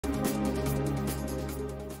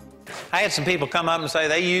I had some people come up and say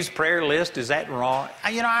they use prayer list. Is that wrong?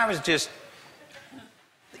 I was just,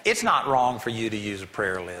 it's not wrong for you to use a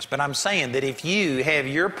prayer list. But I'm saying that if you have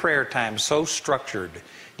your prayer time so structured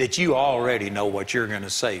that you already know what you're going to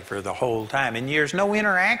say for the whole time and there's no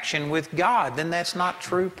interaction with God, then that's not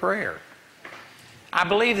true prayer. I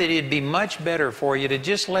believe that it'd be much better for you to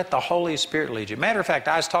just let the Holy Spirit lead you. Matter of fact,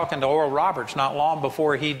 I was talking to Oral Roberts not long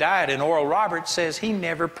before he died, and Oral Roberts says he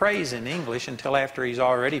never prays in English until after he's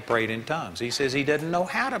already prayed in tongues. He says he doesn't know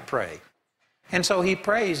how to pray. And so he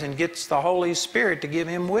prays and gets the Holy Spirit to give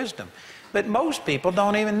him wisdom. But most people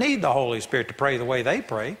don't even need the Holy Spirit to pray the way they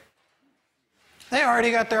pray. They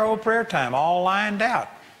already got their old prayer time all lined out.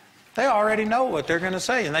 They already know what they're going to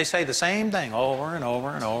say, and they say the same thing over and over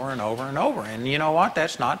and over and over and over. And you know what?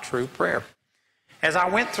 That's not true prayer. As I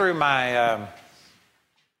went through my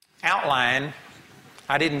outline,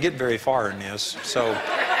 I didn't get very far in this, so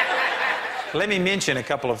let me mention a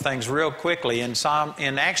couple of things real quickly. In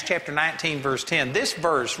Acts chapter 19, verse 10, this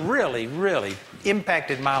verse really, really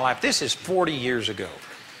impacted my life. This is 40 years ago.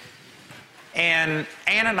 And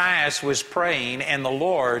Ananias was praying, and the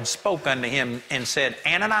Lord spoke unto him and said,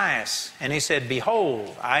 Ananias. And he said,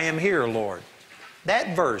 Behold, I am here, Lord.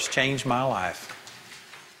 That verse changed my life.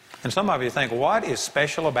 And some of you think, what is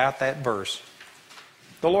special about that verse?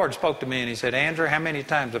 The Lord spoke to me and he said, Andrew, how many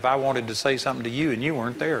times have I wanted to say something to you and you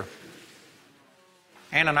weren't there?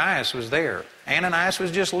 Ananias was there. Ananias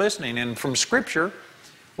was just listening. And from Scripture,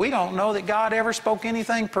 we don't know that God ever spoke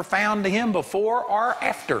anything profound to him before or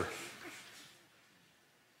after.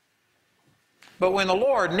 But when the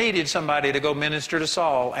Lord needed somebody to go minister to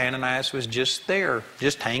Saul, Ananias was just there,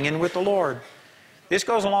 just hanging with the Lord. This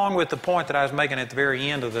goes along with the point that I was making at the very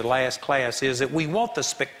end of the last class, is that we want the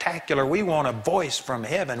spectacular. We want a voice from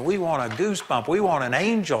heaven. We want a goosebump. We want an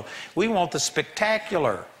angel. We want the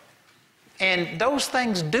spectacular. And those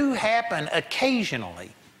things do happen occasionally.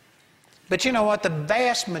 But you know what? The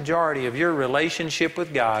vast majority of your relationship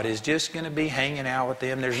with God is just going to be hanging out with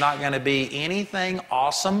Him. There's not going to be anything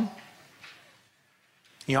awesome.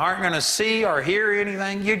 You aren't going to see or hear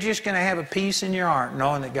anything. You're just going to have a peace in your heart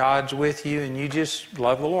knowing that God's with you and you just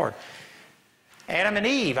love the Lord. Adam and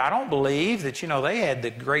Eve, I don't believe that, they had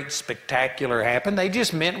the great spectacular happen. They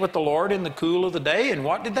just met with the Lord in the cool of the day, and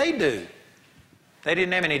what did they do? They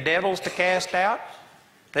didn't have any devils to cast out.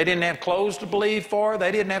 They didn't have clothes to believe for.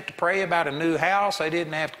 They didn't have to pray about a new house. They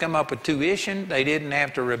didn't have to come up with tuition. They didn't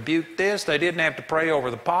have to rebuke this. They didn't have to pray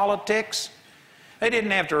over the politics. They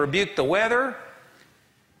didn't have to rebuke the weather.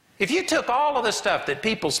 If you took all of the stuff that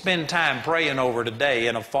people spend time praying over today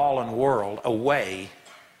in a fallen world away,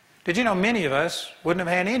 did you know many of us wouldn't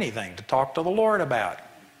have had anything to talk to the Lord about?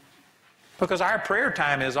 Because our prayer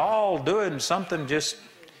time is all doing something just,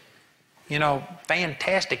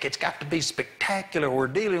 fantastic. It's got to be spectacular. We're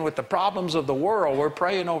dealing with the problems of the world. We're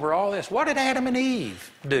praying over all this. What did Adam and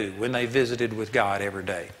Eve do when they visited with God every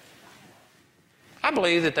day? I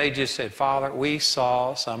believe that they just said, Father, we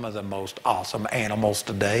saw some of the most awesome animals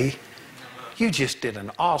today. You just did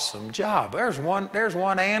an awesome job. There's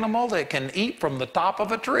one animal that can eat from the top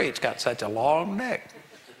of a tree. It's got such a long neck.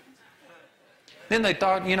 Then they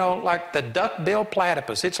thought, like the duck-billed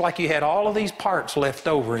platypus. It's like you had all of these parts left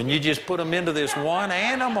over and you just put them into this one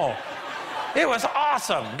animal. It was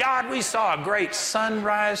awesome. God, we saw a great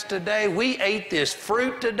sunrise today. We ate this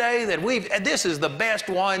fruit today this is the best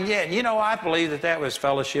one yet. I believe that was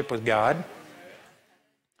fellowship with God.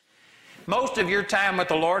 Most of your time with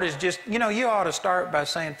the Lord is just, you ought to start by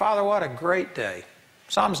saying, Father, what a great day.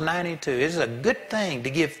 Psalms 92. It is a good thing to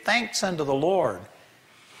give thanks unto the Lord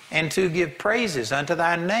and to give praises unto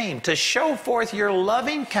thy name, to show forth your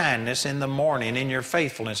loving kindness in the morning and your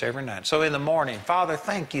faithfulness every night. So in the morning, Father,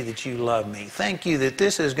 thank you that you love me. Thank you that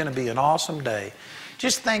this is going to be an awesome day.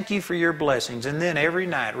 Just thank you for your blessings. And then every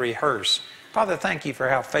night rehearse, Father, thank you for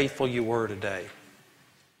how faithful you were today.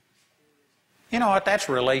 You know what? That's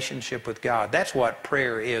relationship with God. That's what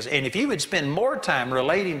prayer is. And if you would spend more time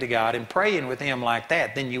relating to God and praying with Him like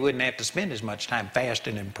that, then you wouldn't have to spend as much time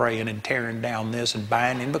fasting and praying and tearing down this and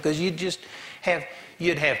binding, because you'd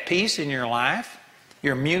have peace in your life.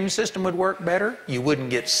 Your immune system would work better. You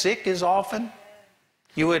wouldn't get sick as often.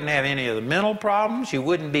 You wouldn't have any of the mental problems. You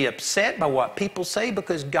wouldn't be upset by what people say,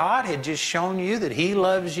 because God had just shown you that He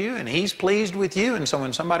loves you and He's pleased with you. And so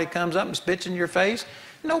when somebody comes up and spits in your face,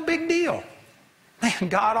 no big deal. Man,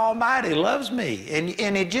 God Almighty loves me. And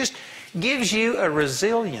it just gives you a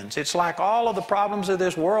resilience. It's like all of the problems of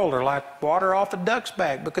this world are like water off a duck's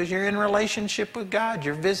back, because you're in relationship with God.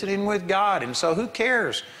 You're visiting with God. And so who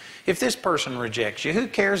cares if this person rejects you? Who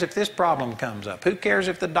cares if this problem comes up? Who cares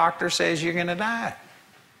if the doctor says you're going to die?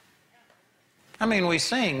 I mean, we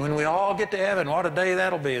sing, when we all get to heaven, what a day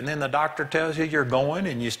that'll be. And then the doctor tells you you're going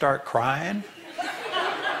and you start crying.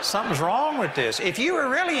 Something's wrong with this. If you were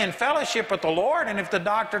really in fellowship with the Lord, and if the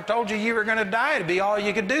doctor told you you were going to die, it'd be all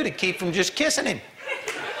you could do to keep from just kissing Him.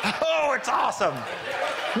 Oh, it's awesome.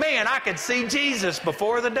 Man, I could see Jesus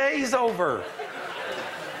before the day's over.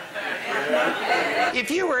 If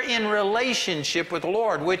you were in relationship with the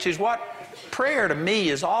Lord, which is what prayer to me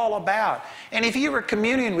is all about, and if you were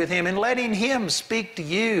communing with Him and letting Him speak to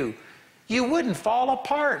you, you wouldn't fall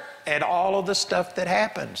apart at all of the stuff that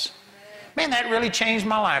happens. Man, that really changed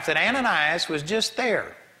my life, that Ananias was just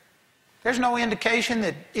there. There's no indication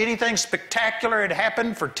that anything spectacular had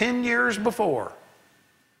happened for 10 years before.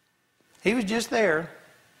 He was just there.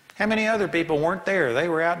 How many other people weren't there? They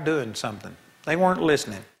were out doing something. They weren't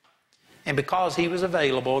listening. And because he was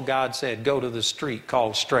available, God said, go to the street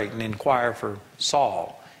called Straight and inquire for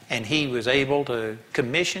Saul. And he was able to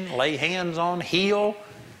commission, lay hands on, heal.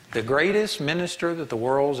 The greatest minister that the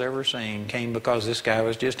world's ever seen came because this guy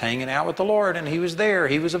was just hanging out with the Lord, and he was there.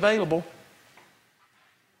 He was available.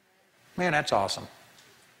 Man, that's awesome.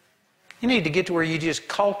 You need to get to where you just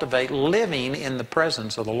cultivate living in the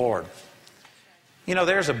presence of the Lord. You know,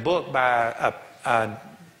 there's a book by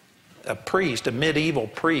a priest, a medieval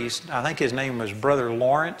priest. I think his name was Brother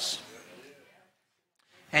Lawrence.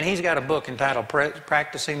 And he's got a book entitled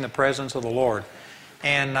Practicing the Presence of the Lord.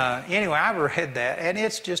 And anyway, I read that, and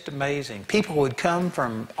it's just amazing. People would come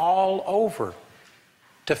from all over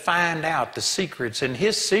to find out the secrets. And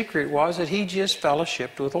his secret was that he just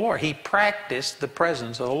fellowshiped with the Lord. He practiced the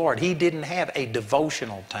presence of the Lord. He didn't have a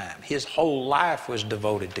devotional time. His whole life was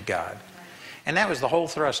devoted to God. And that was the whole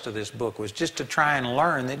thrust of this book, was just to try and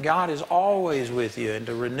learn that God is always with you, and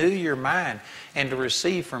to renew your mind and to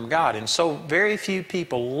receive from God. And so very few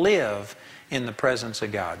people live in the presence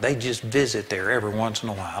of God. They just visit there every once in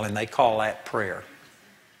a while, and they call that prayer.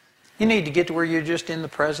 You need to get to where you're just in the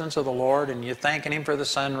presence of the Lord, and you're thanking Him for the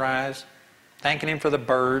sunrise, thanking Him for the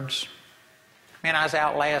birds. Man, I was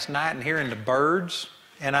out last night and hearing the birds,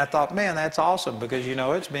 and I thought, man, that's awesome, because, you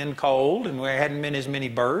know, it's been cold, and there hadn't been as many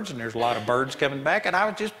birds, and there's a lot of birds coming back, and I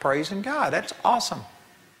was just praising God. That's awesome.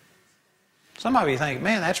 Some of you think,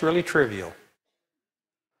 man, that's really trivial.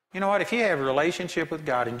 You know what? If you have a relationship with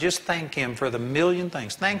God and just thank Him for the million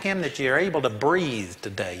things, thank Him that you're able to breathe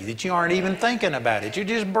today, that you aren't even thinking about it. You're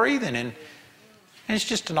just breathing, and it's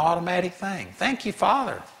just an automatic thing. Thank you,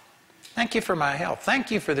 Father. Thank you for my health.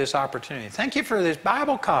 Thank you for this opportunity. Thank you for this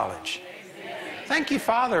Bible college. Thank you,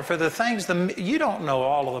 Father, for the things, you don't know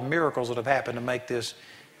all of the miracles that have happened to make this.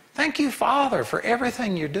 Thank you, Father, for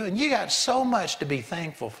everything you're doing. You got so much to be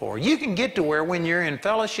thankful for. You can get to where when you're in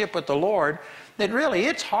fellowship with the Lord, that really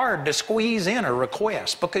it's hard to squeeze in a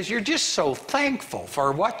request, because you're just so thankful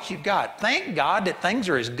for what you got. Thank God that things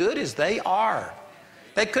are as good as they are.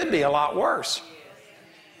 They could be a lot worse.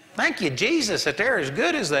 Thank you, Jesus, that they're as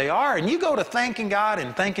good as they are. And you go to thanking God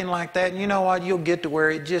and thinking like that, and you know what? You'll get to where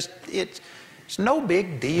it's no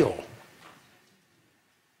big deal.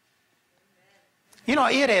 You know,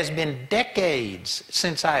 it has been decades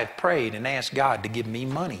since I have prayed and asked God to give me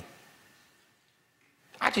money.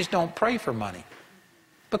 I just don't pray for money,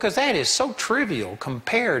 because that is so trivial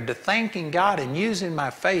compared to thanking God and using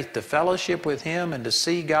my faith to fellowship with Him and to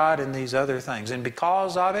see God in these other things. And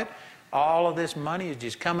because of it, all of this money is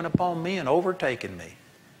just coming upon me and overtaking me.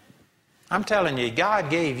 I'm telling you, God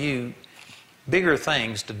gave you bigger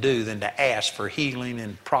things to do than to ask for healing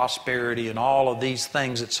and prosperity and all of these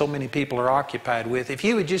things that so many people are occupied with. If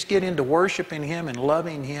you would just get into worshiping Him and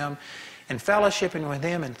loving Him and fellowshipping with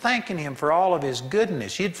Him and thanking Him for all of His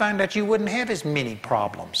goodness, you'd find out you wouldn't have as many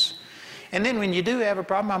problems. And then when you do have a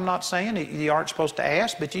problem, I'm not saying you aren't supposed to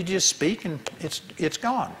ask, but you just speak and it's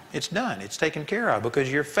gone. It's done. It's taken care of,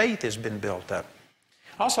 because your faith has been built up.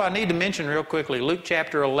 Also, I need to mention real quickly Luke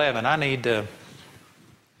chapter 11. I need to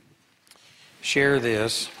share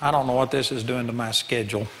this. I don't know what this is doing to my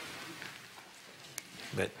schedule,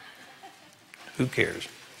 but who cares?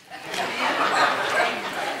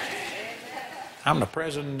 I'm the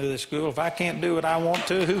president of the school. If I can't do what I want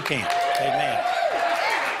to, who can? Amen.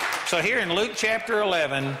 So here in Luke chapter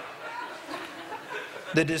 11,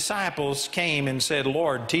 the disciples came and said,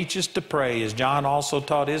 Lord, teach us to pray, as John also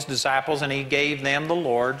taught his disciples, and he gave them the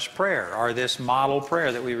Lord's Prayer, or this model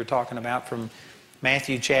prayer that we were talking about from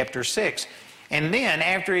Matthew chapter 6. And then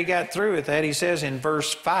after he got through with that, he says in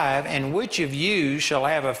verse 5, and which of you shall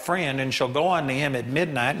have a friend, and shall go unto him at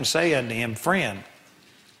midnight, and say unto him, Friend,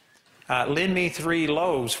 lend me 3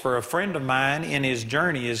 loaves, for a friend of mine in his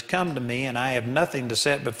journey is come to me, and I have nothing to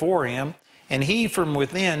set before him. And he from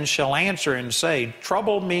within shall answer and say,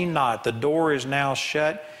 Trouble me not, the door is now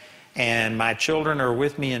shut, and my children are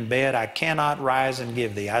with me in bed, I cannot rise and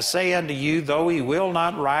give thee. I say unto you, though he will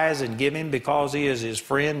not rise and give him because he is his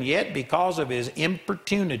friend, yet because of his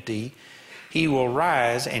importunity he will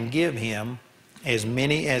rise and give him as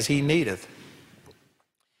many as he needeth.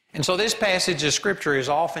 And so this passage of Scripture is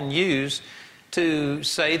often used to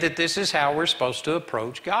say that this is how we're supposed to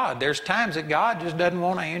approach God. There's times that God just doesn't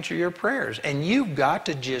want to answer your prayers, and you've got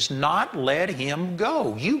to just not let him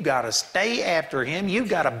go. You've got to stay after him. You've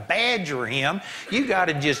got to badger him. You've got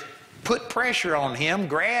to just put pressure on him,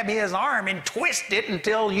 grab his arm and twist it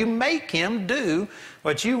until you make him do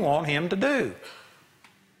what you want him to do.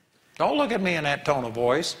 Don't look at me in that tone of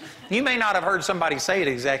voice. You may not have heard somebody say it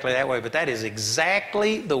exactly that way, but that is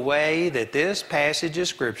exactly the way that this passage of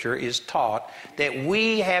Scripture is taught, that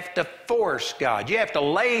we have to force God. You have to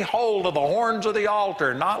lay hold of the horns of the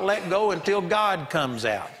altar, not let go until God comes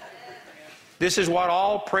out. This is what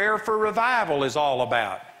all prayer for revival is all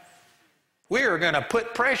about. We're going to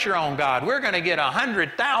put pressure on God. We're going to get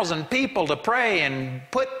 100,000 people to pray and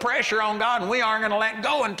put pressure on God, and we aren't going to let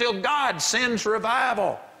go until God sends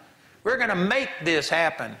revival. We're going to make this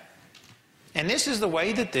happen. And this is the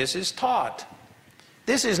way that this is taught.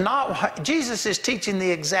 This is not, Jesus is teaching the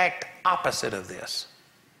exact opposite of this.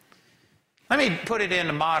 Let me put it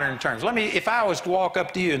into modern terms. If I was to walk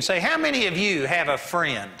up to you and say, how many of you have a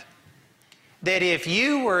friend that if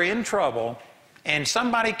you were in trouble and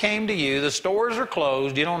somebody came to you, the stores are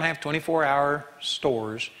closed, you don't have 24-hour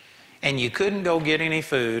stores, and you couldn't go get any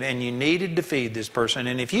food, and you needed to feed this person,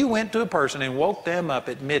 and if you went to a person and woke them up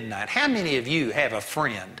at midnight, how many of you have a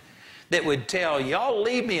friend that would tell you, y'all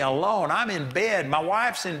leave me alone, I'm in bed, my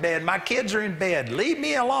wife's in bed, my kids are in bed, leave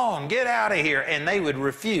me alone, get out of here, and they would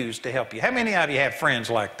refuse to help you? How many of you have friends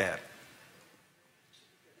like that?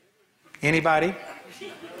 Anybody?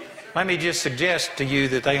 Let me just suggest to you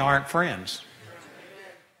that they aren't friends.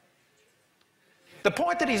 The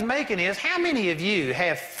point that he's making is, how many of you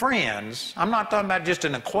have friends, I'm not talking about just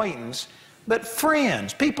an acquaintance, but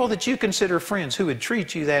friends, people that you consider friends who would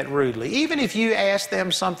treat you that rudely. Even if you ask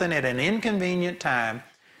them something at an inconvenient time,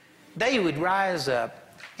 they would rise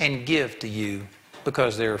up and give to you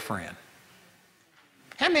because they're a friend.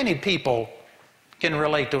 How many people can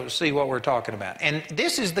relate to see what we're talking about? And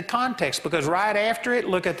this is the context, because right after it,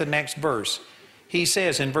 look at the next verse. He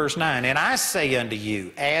says in verse 9, and I say unto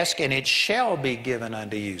you, ask and it shall be given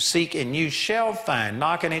unto you. Seek and you shall find.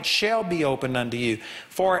 Knock and it shall be opened unto you.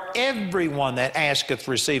 For everyone that asketh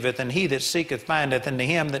receiveth, and he that seeketh findeth, and to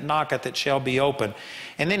him that knocketh it shall be opened.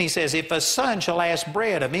 And then he says, if a son shall ask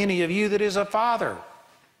bread of any of you that is a father,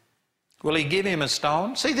 will he give him a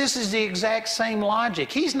stone? See, this is the exact same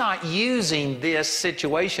logic. He's not using this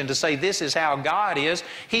situation to say this is how God is.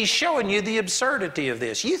 He's showing you the absurdity of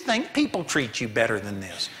this. You think people treat you better than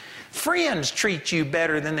this. Friends treat you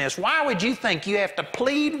better than this. Why would you think you have to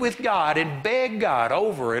plead with God and beg God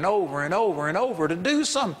over and over and over and over to do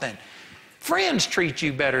something? Friends treat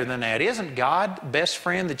you better than that. Isn't God the best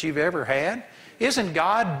friend that you've ever had? Isn't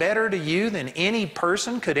God better to you than any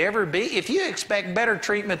person could ever be? If you expect better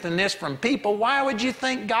treatment than this from people, why would you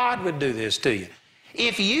think God would do this to you?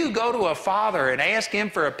 If you go to a father and ask him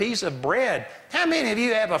for a piece of bread, how many of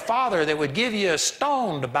you have a father that would give you a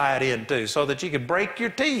stone to bite into so that you could break your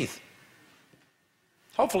teeth?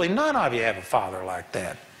 Hopefully none of you have a father like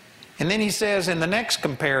that. And then he says in the next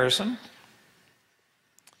comparison,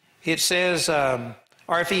 it says,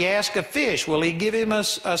 or if he asks a fish, will he give him a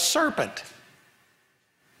serpent?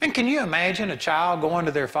 And can you imagine a child going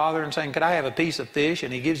to their father and saying, could I have a piece of fish?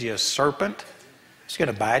 And he gives you a serpent. It's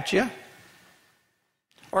going to bite you.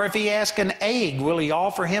 Or if he asks an egg, will he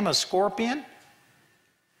offer him a scorpion?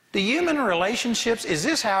 The human relationships, is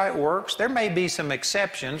this how it works? There may be some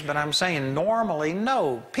exceptions, but I'm saying normally,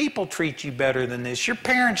 no. People treat you better than this. Your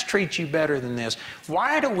parents treat you better than this.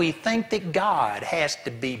 Why do we think that God has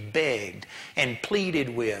to be begged and pleaded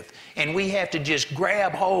with, and we have to just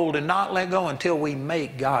grab hold and not let go until we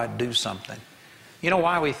make God do something? You know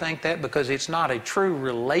why we think that? Because it's not a true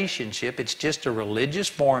relationship. It's just a religious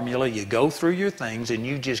formula. You go through your things and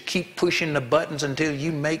you just keep pushing the buttons until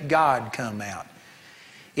you make God come out.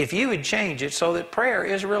 If you would change it so that prayer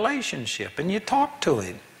is a relationship and you talk to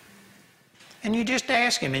Him and you just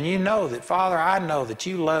ask Him and you know that, Father, I know that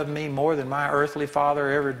you love me more than my earthly father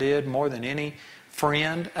ever did, more than any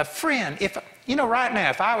friend. A friend, right now,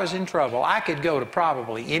 if I was in trouble, I could go to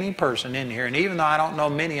probably any person in here, and even though I don't know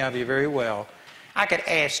many of you very well, I could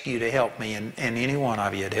ask you to help me, and any one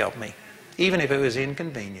of you would help me, even if it was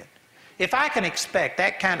inconvenient. If I can expect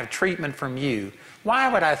that kind of treatment from you,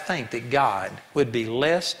 why would I think that God would be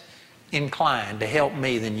less inclined to help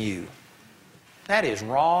me than you? That is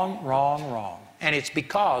wrong, wrong, wrong. And it's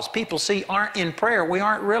because people aren't in prayer. We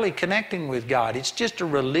aren't really connecting with God. It's just a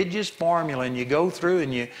religious formula, and you go through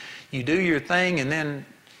and you do your thing, and then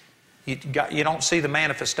you don't see the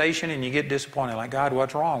manifestation, and you get disappointed. Like, God,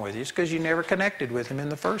 what's wrong with you? It's because you never connected with Him in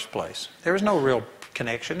the first place. There's no real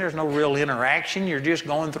connection. There's no real interaction. You're just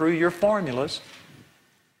going through your formulas.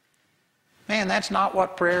 Man, that's not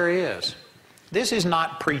what prayer is. This is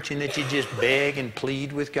not preaching that you just beg and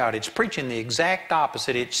plead with God. It's preaching the exact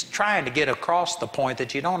opposite. It's trying to get across the point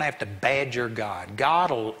that you don't have to badger God.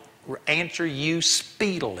 God will answer you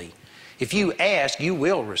speedily. If you ask, you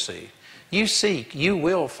will receive. You seek, you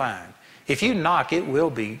will find. If you knock, it will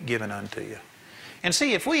be given unto you. And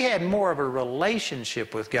see, if we had more of a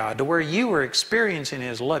relationship with God to where you were experiencing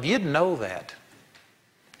His love, you'd know that.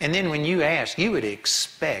 And then when you ask, you would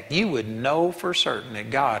expect, you would know for certain that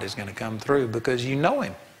God is going to come through because you know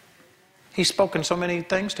Him. He's spoken so many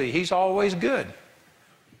things to you. He's always good.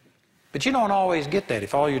 But you don't always get that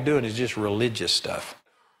if all you're doing is just religious stuff.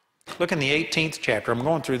 Look in the 18th chapter. I'm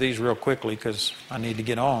going through these real quickly because I need to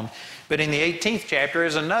get on. But in the 18th chapter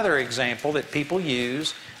is another example that people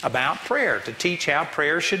use about prayer to teach how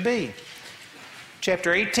prayer should be.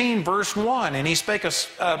 Chapter 18, verse 1, and He spake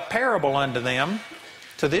a parable unto them,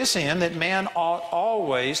 to this end that man ought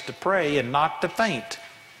always to pray and not to faint,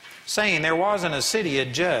 saying, there was in a city a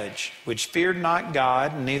judge, which feared not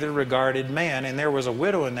God, neither regarded man. And there was a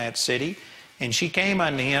widow in that city, and she came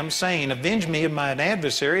unto him, saying, avenge me of mine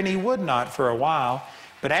adversary. And he would not for a while.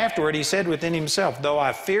 But afterward he said within himself, though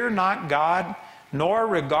I fear not God, nor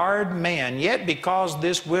regard man, yet because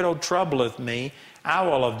this widow troubleth me, I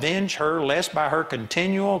will avenge her, lest by her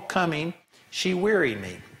continual coming she weary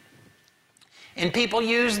me. And people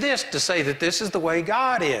use this to say that this is the way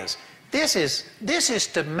God is. This is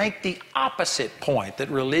to make the opposite point that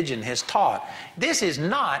religion has taught. This is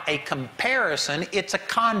not a comparison, it's a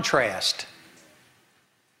contrast.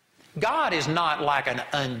 God is not like an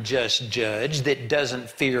unjust judge that doesn't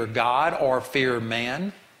fear God or fear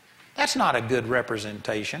man. That's not a good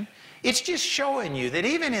representation. It's just showing you that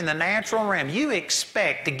even in the natural realm, you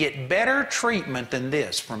expect to get better treatment than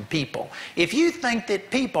this from people. If you think that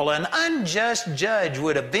people, an unjust judge,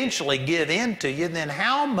 would eventually give in to you, then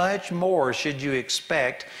how much more should you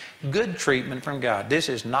expect good treatment from God? This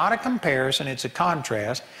is not a comparison, it's a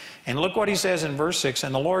contrast. And look what He says in verse 6,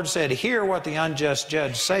 and the Lord said, hear what the unjust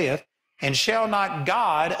judge saith, and shall not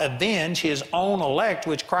God avenge His own elect,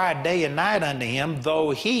 which cry day and night unto Him, though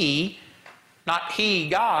He, not He,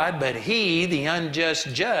 God, but He, the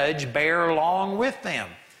unjust judge, bear along with them?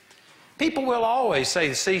 People will always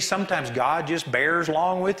say, see, sometimes God just bears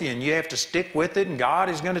along with you and you have to stick with it and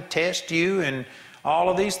God is going to test you and all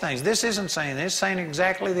of these things. This isn't saying this, it's saying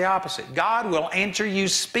exactly the opposite. God will answer you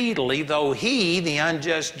speedily, though He, the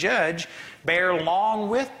unjust judge, bear along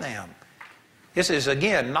with them. This is,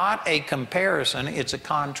 again, not a comparison, it's a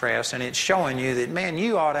contrast, and it's showing you that, man,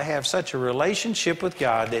 you ought to have such a relationship with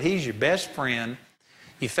God that He's your best friend.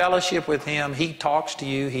 You fellowship with Him, He talks to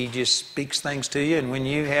you, He just speaks things to you, and when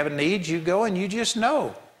you have a need, you go and you just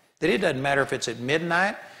know that it doesn't matter if it's at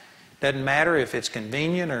midnight, doesn't matter if it's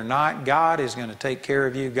convenient or not, God is going to take care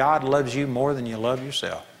of you. God loves you more than you love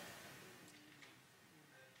yourself.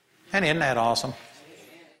 And isn't that awesome?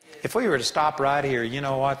 If we were to stop right here, you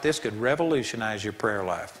know what? This could revolutionize your prayer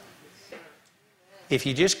life. If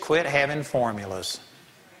you just quit having formulas.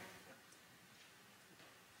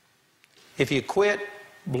 If you quit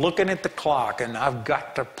looking at the clock and I've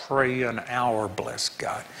got to pray an hour, bless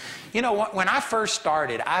God. You know what? When I first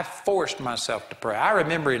started, I forced myself to pray. I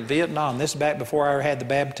remember in Vietnam, this is back before I ever had the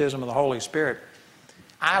baptism of the Holy Spirit,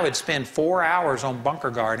 I would spend 4 hours on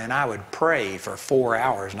bunker guard and I would pray for 4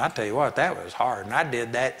 hours. And I tell you what, that was hard. And I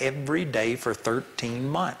did that every day for 13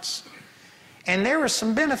 months. And there was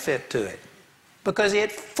some benefit to it because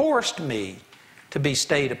it forced me to be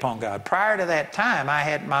stayed upon God. Prior to that time,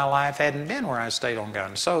 my life hadn't been where I stayed on God.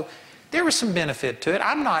 And so there was some benefit to it.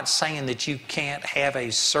 I'm not saying that you can't have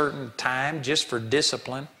a certain time just for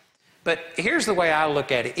discipline. But here's the way I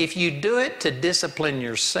look at it. If you do it to discipline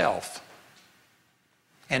yourself,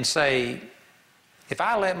 and say, if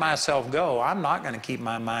I let myself go, I'm not going to keep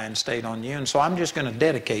my mind stayed on you, and so I'm just going to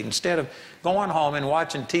dedicate. Instead of going home and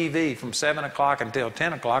watching TV from 7 o'clock until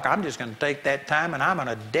 10 o'clock, I'm just going to take that time and I'm going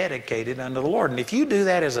to dedicate it unto the Lord. And if you do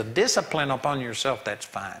that as a discipline upon yourself, that's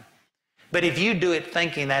fine. But if you do it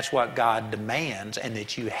thinking that's what God demands and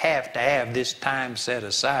that you have to have this time set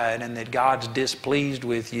aside and that God's displeased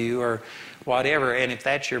with you or whatever, and if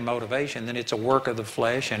that's your motivation, then it's a work of the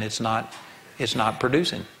flesh and it's not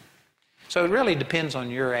producing. So it really depends on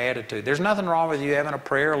your attitude. There's nothing wrong with you having a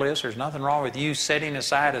prayer list. There's nothing wrong with you setting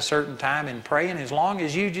aside a certain time and praying, as long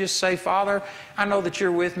as you just say, Father, I know that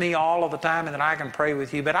you're with me all of the time and that I can pray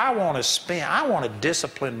with you, but I want to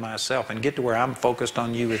discipline myself and get to where I'm focused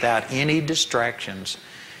on you without any distractions.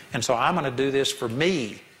 And so I'm going to do this for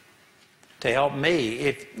me, to help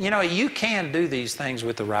me. You can do these things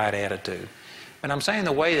with the right attitude. But I'm saying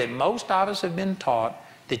the way that most of us have been taught,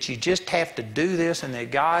 that you just have to do this and that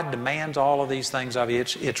God demands all of these things of you,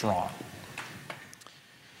 it's wrong.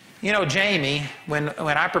 Jamie, when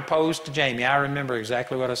I proposed to Jamie, I remember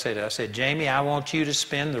exactly what I said. I said, Jamie, I want you to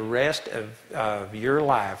spend the rest of your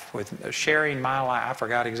life with sharing my life. I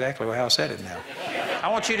forgot exactly how I said it now. I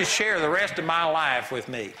want you to share the rest of my life with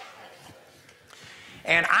me.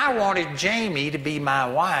 And I wanted Jamie to be my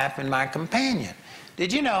wife and my companion.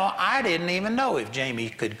 Did you know I didn't even know if Jamie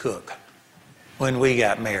could cook when we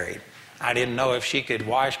got married? I didn't know if she could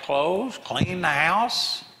wash clothes, clean the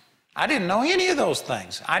house. I didn't know any of those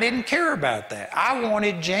things. I didn't care about that. I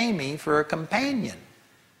wanted Jamie for a companion.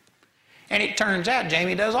 And it turns out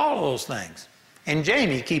Jamie does all of those things. And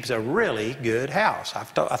Jamie keeps a really good house. I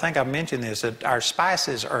think I've mentioned this, that our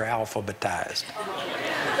spices are alphabetized.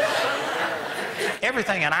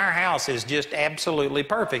 Everything in our house is just absolutely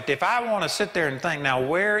perfect. If I want to sit there and think, now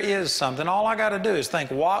where is something, all I got to do is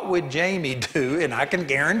think, what would Jamie do? And I can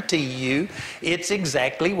guarantee you it's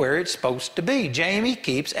exactly where it's supposed to be. Jamie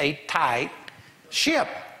keeps a tight ship.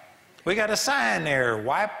 We got a sign there,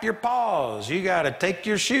 wipe your paws. You got to take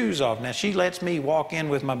your shoes off. Now she lets me walk in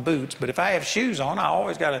with my boots, but if I have shoes on, I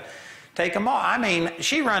always got to take them off. I mean,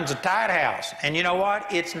 she runs a tight house. And you know what?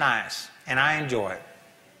 It's nice. And I enjoy it.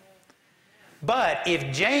 But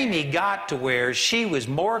if Jamie got to where she was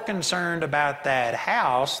more concerned about that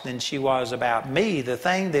house than she was about me, the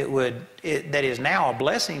thing that is now a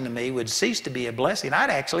blessing to me would cease to be a blessing.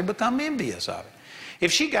 I'd actually become envious of it.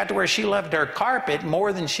 If she got to where she loved her carpet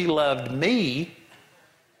more than she loved me,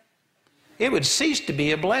 it would cease to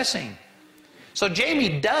be a blessing. So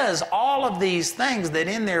Jamie does all of these things that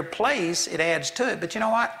in their place, it adds to it. But you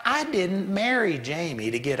know what? I didn't marry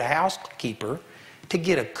Jamie to get a housekeeper, to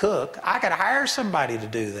get a cook. I could hire somebody to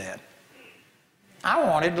do that. I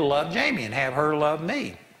wanted to love Jamie and have her love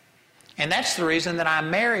me. And that's the reason that I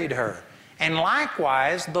married her. And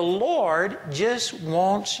likewise, the Lord just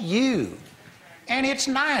wants you. And it's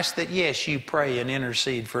nice that, yes, you pray and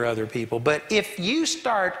intercede for other people. But if you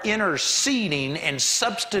start interceding and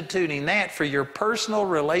substituting that for your personal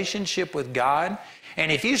relationship with God, and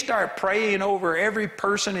if you start praying over every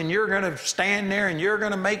person and you're going to stand there and you're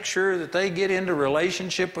going to make sure that they get into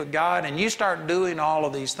relationship with God, and you start doing all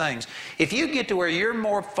of these things, if you get to where you're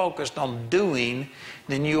more focused on doing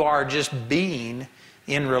than you are just being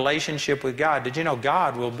in relationship with God, did you know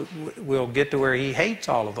God will get to where He hates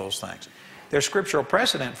all of those things? There's scriptural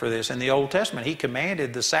precedent for this in the Old Testament. He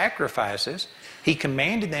commanded the sacrifices. He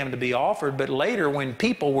commanded them to be offered, but later when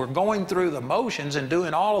people were going through the motions and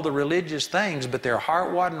doing all of the religious things, but their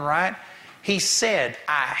heart wasn't right, He said,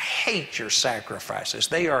 I hate your sacrifices.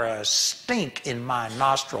 They are a stink in my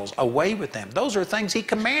nostrils. Away with them. Those are things He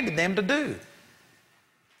commanded them to do.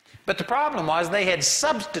 But the problem was they had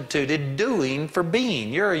substituted doing for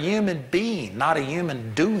being. You're a human being, not a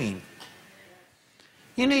human doing.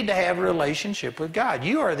 You need to have a relationship with God.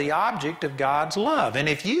 You are the object of God's love. And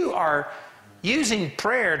if you are using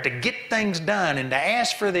prayer to get things done and to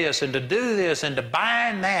ask for this and to do this and to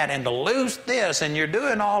bind that and to loose this, and you're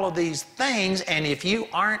doing all of these things, and if you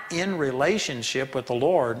aren't in relationship with the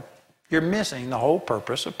Lord, you're missing the whole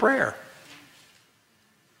purpose of prayer.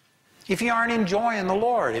 If you aren't enjoying the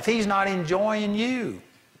Lord, if He's not enjoying you,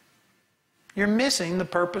 you're missing the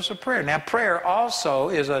purpose of prayer. Now, prayer also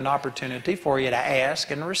is an opportunity for you to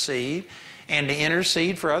ask and receive and to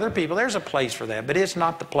intercede for other people. There's a place for that, but it's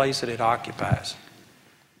not the place that it occupies.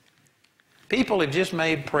 People have just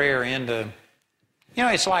made prayer into,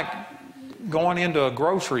 it's like going into a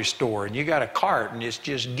grocery store and you got a cart and it's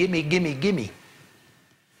just gimme, gimme, gimme.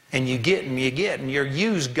 And you get and you get and you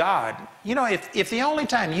use God. If the only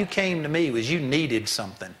time you came to me was you needed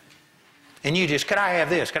something, and you just, could I have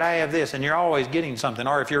this? Could I have this? And you're always getting something.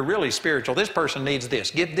 Or if you're really spiritual, this person needs this.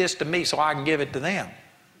 Give this to me so I can give it to them.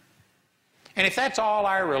 And if that's all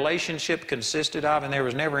our relationship consisted of, and there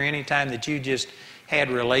was never any time that you just had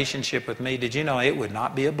relationship with me, did you know it would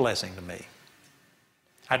not be a blessing to me?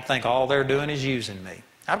 I'd think all they're doing is using me.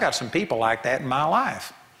 I've got some people like that in my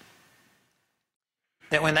life.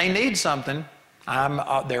 That when they need something,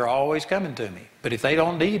 they're always coming to me. But if they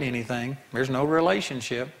don't need anything, there's no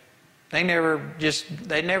relationship. They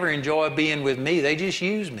never enjoy being with me. They just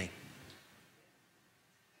use me.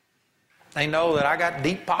 They know that I got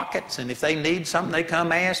deep pockets, and if they need something, they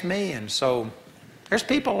come ask me. And so there's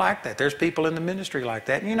people like that. There's people in the ministry like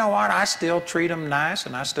that. And you know what? I still treat them nice,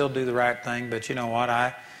 and I still do the right thing. But you know what?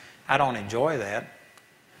 I don't enjoy that.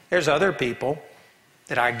 There's other people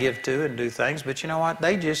that I give to and do things, but you know what?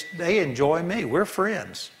 They enjoy me. We're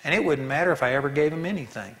friends. And it wouldn't matter if I ever gave them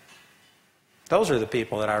anything. Those are the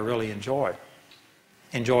people that I really enjoy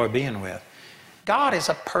being with. God is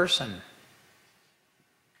a person.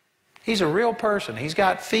 He's a real person. He's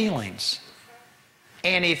got feelings.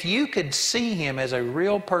 And if you could see Him as a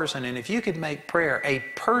real person, and if you could make prayer a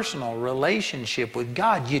personal relationship with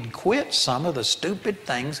God, you'd quit some of the stupid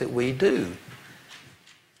things that we do.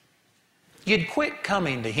 You'd quit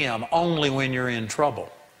coming to Him only when you're in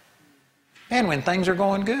trouble. And when things are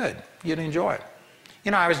going good, you'd enjoy it. You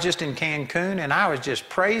know, I was just in Cancun, and I was just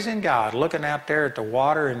praising God, looking out there at the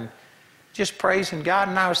water and just praising God.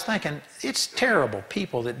 And I was thinking, it's terrible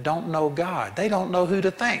people that don't know God. They don't know who to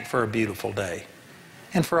thank for a beautiful day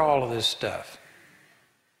and for all of this stuff.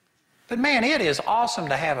 But man, it is awesome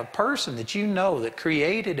to have a person that you know that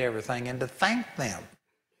created everything and to thank them.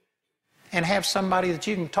 And have somebody that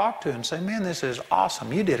you can talk to and say, man, this is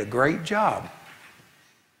awesome. You did a great job.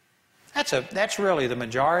 That's really the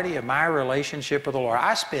majority of my relationship with the Lord.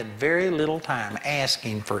 I spend very little time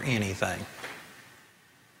asking for anything.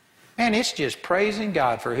 Man, it's just praising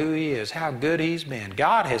God for who He is, how good He's been.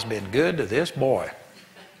 God has been good to this boy.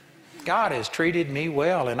 God has treated me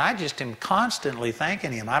well, and I just am constantly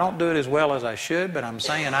thanking Him. I don't do it as well as I should, but I'm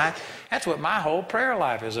saying that's what my whole prayer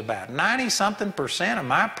life is about. 90-something% of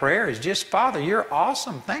my prayer is just, Father, you're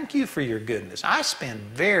awesome. Thank you for your goodness. I spend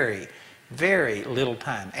very, very little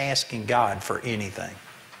time asking God for anything.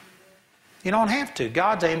 You don't have to.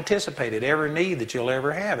 God's anticipated every need that you'll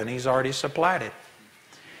ever have, and He's already supplied it.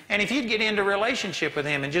 And if you'd get into a relationship with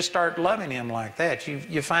Him and just start loving Him like that,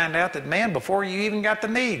 you find out that, man, before you even got the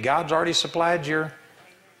need, God's already supplied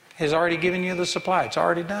has already given you the supply. It's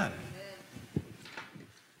already done.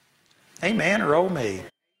 Amen or oh me.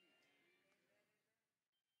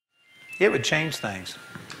 It would change things.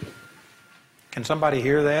 Can somebody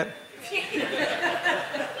hear that?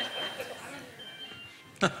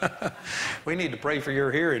 We need to pray for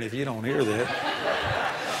your hearing if you don't hear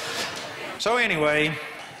that. So anyway,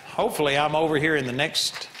 hopefully I'm over here in the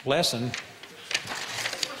next lesson.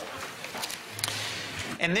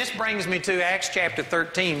 And this brings me to Acts chapter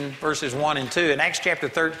 13, verses 1 and 2. In Acts chapter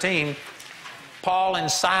 13, Paul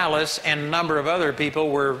and Silas and a number of other people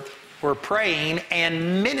were praying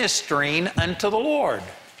and ministering unto the Lord.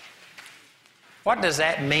 What does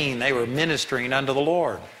that mean, they were ministering unto the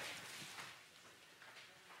Lord?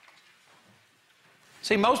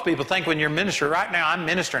 See, most people think when you're ministering, right now I'm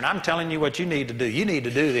ministering, I'm telling you what you need to do. You need to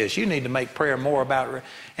do this. You need to make prayer more about...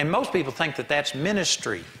 And most people think that that's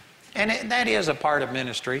ministry. And that is a part of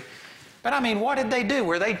ministry. But I mean, what did they do?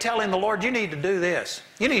 Were they telling the Lord, you need to do this.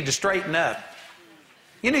 You need to straighten up.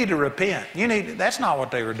 You need to repent. That's not what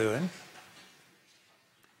they were doing.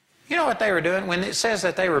 You know what they were doing? When it says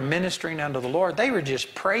that they were ministering unto the Lord, they were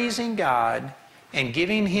just praising God and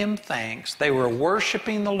giving Him thanks. They were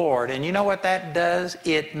worshiping the Lord. And you know what that does?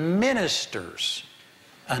 It ministers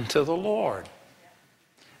unto the Lord.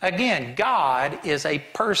 Again, God is a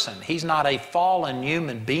person. He's not a fallen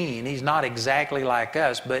human being. He's not exactly like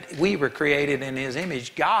us, but we were created in His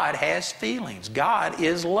image. God has feelings. God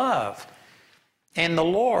is love. And the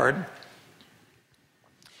Lord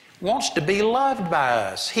wants to be loved by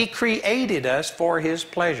us. He created us for His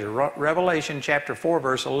pleasure. Revelation chapter 4,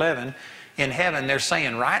 verse 11, in heaven, they're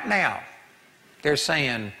saying right now, they're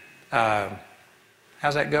saying, how's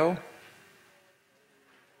that go?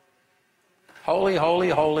 Holy, holy,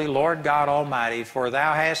 holy, Lord God Almighty, for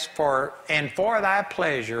Thou hast for Thy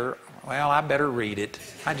pleasure, well, I better read it.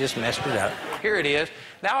 I just messed it up. Here it is.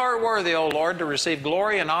 Thou art worthy, O Lord, to receive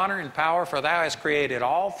glory and honor and power, for Thou hast created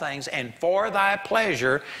all things, and for Thy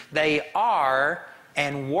pleasure they are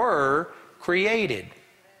and were created.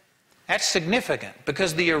 That's significant,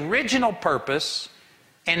 because the original purpose,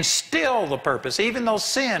 and still the purpose, even though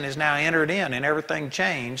sin is now entered in and everything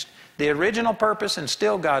changed, the original purpose and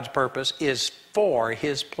still God's purpose is for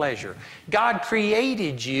His pleasure. God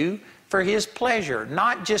created you for His pleasure,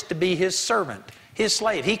 not just to be His servant, His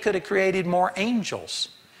slave. He could have created more angels.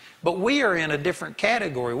 But we are in a different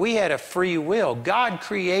category. We had a free will. God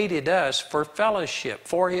created us for fellowship,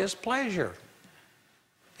 for His pleasure.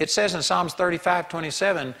 It says in Psalms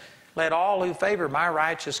 35:27, let all who favor my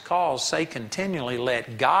righteous cause say continually,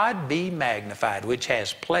 let God be magnified, which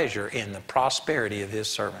has pleasure in the prosperity of His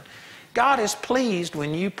servant. God is pleased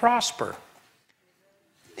when you prosper.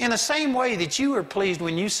 In the same way that you are pleased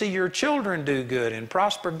when you see your children do good and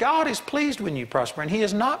prosper, God is pleased when you prosper, and He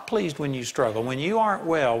is not pleased when you struggle, when you aren't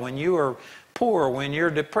well, when you are poor, when you're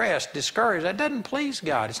depressed, discouraged. That doesn't please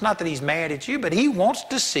God. It's not that He's mad at you, but He wants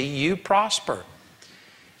to see you prosper.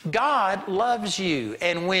 God loves you,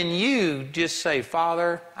 and when you just say,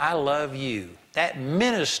 Father, I love you, that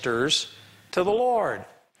ministers to the Lord.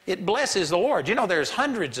 It blesses the Lord. You know, there's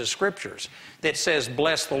hundreds of scriptures that says,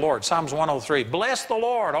 bless the Lord. Psalms 103, bless the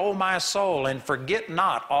Lord, O my soul, and forget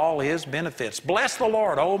not all His benefits. Bless the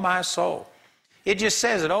Lord, O my soul. It just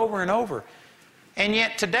says it over and over. And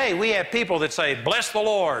yet today we have people that say, bless the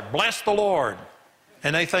Lord, bless the Lord.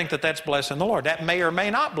 And they think that that's blessing the Lord. That may or may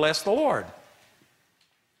not bless the Lord.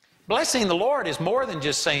 Blessing the Lord is more than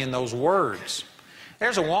just saying those words.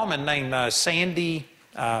 There's a woman named Sandy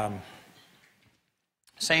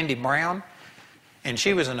Brown, and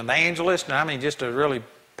she was an evangelist, and I mean just a really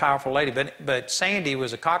powerful lady. But Sandy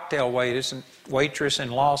was a cocktail waitress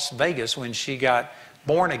in Las Vegas when she got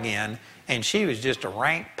born again, and she was just a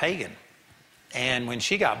rank pagan. And when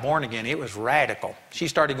she got born again, it was radical. She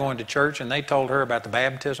started going to church, and they told her about the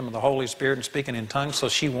baptism of the Holy Spirit and speaking in tongues, so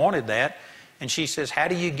she wanted that. And she says, how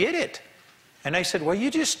do you get it? And they said, well,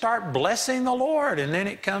 you just start blessing the Lord, and then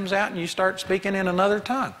it comes out and you start speaking in another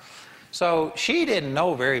tongue. So she didn't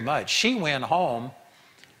know very much. She went home,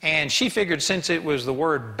 and she figured since it was the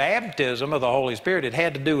word baptism of the Holy Spirit, it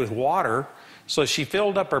had to do with water. So she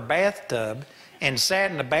filled up her bathtub and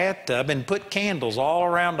sat in the bathtub and put candles all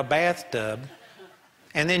around the bathtub.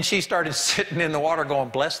 And then she started sitting in the water going,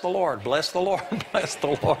 bless the Lord, bless the Lord, bless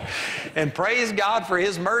the Lord. And praise God for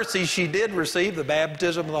His mercy, she did receive the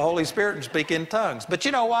baptism of the Holy Spirit and speak in tongues. But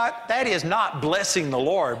you know what? That is not blessing the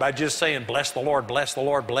Lord by just saying, bless the Lord, bless the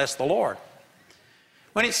Lord, bless the Lord.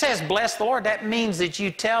 When it says bless the Lord, that means that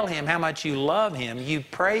you tell Him how much you love Him, you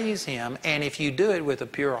praise Him, and if you do it with a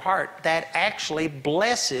pure heart, that actually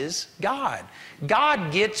blesses God.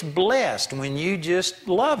 God gets blessed when you just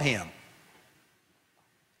love Him.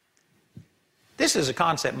 This is a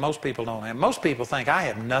concept most people don't have. Most people think, I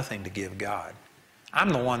have nothing to give God. I'm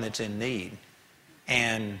the one that's in need.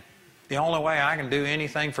 And the only way I can do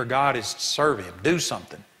anything for God is serve Him, do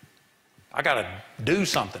something. I got to do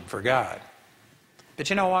something for God. But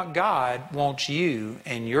you know what? God wants you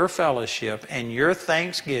and your fellowship and your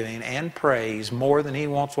thanksgiving and praise more than He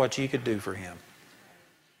wants what you could do for Him.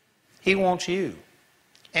 He wants you.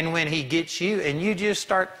 And when He gets you and you just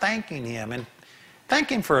start thanking Him, and thank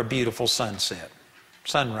Him for a beautiful sunset,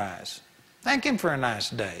 sunrise. Thank Him for a nice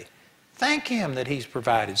day. Thank Him that He's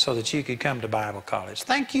provided so that you could come to Bible college.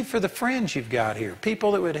 Thank you for the friends you've got here,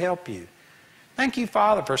 people that would help you. Thank you,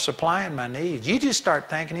 Father, for supplying my needs. You just start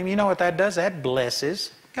thanking Him. You know what that does? That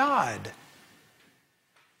blesses God.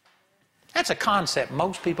 That's a concept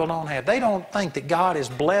most people don't have. They don't think that God is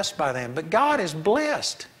blessed by them, but God is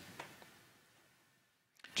blessed.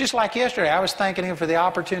 Just like yesterday, I was thanking Him for the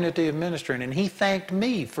opportunity of ministering, and He thanked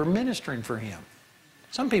me for ministering for Him.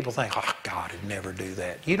 Some people think, oh, God would never do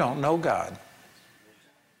that. You don't know God.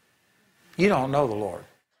 You don't know the Lord.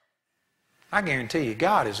 I guarantee you,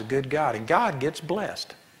 God is a good God, and God gets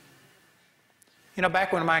blessed. You know,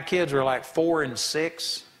 back when my kids were like 4 and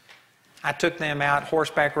 6, I took them out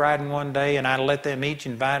horseback riding one day, and I let them each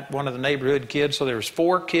invite one of the neighborhood kids. So there was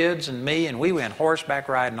 4 kids and me, and we went horseback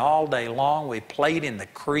riding all day long. We played in the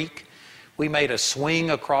creek. We made a swing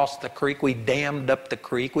across the creek. We dammed up the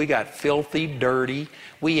creek. We got filthy dirty.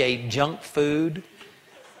 We ate junk food.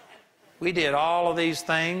 We did all of these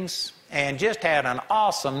things and just had an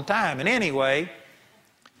awesome time. And anyway,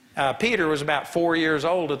 Peter was about 4 years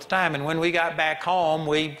old at the time, and when we got back home,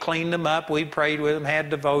 we cleaned him up, we prayed with him, had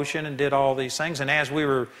devotion, and did all these things. And as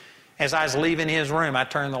I was leaving his room, I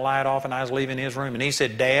turned the light off, and I was leaving his room, and he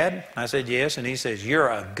said, Dad? I said, yes. And he says, you're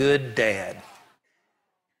a good dad.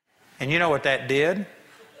 And you know what that did?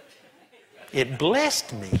 It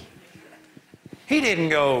blessed me. He didn't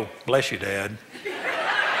go, bless you, Dad.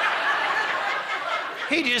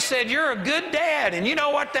 He just said, you're a good dad. And you know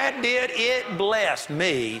what that did? It blessed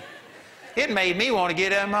me. It made me want to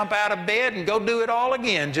get him up out of bed and go do it all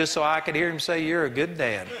again just so I could hear him say, you're a good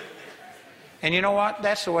dad. And you know what?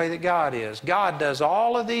 That's the way that God is. God does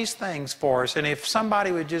all of these things for us. And if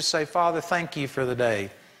somebody would just say, Father, thank you for the day.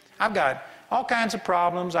 I've got all kinds of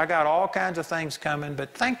problems. I got all kinds of things coming.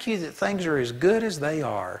 But thank you that things are as good as they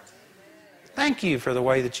are. Thank you for the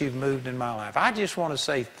way that you've moved in my life. I just want to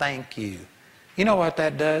say thank you. You know what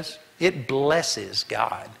that does? It blesses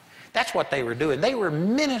God. That's what they were doing. They were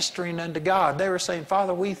ministering unto God. They were saying,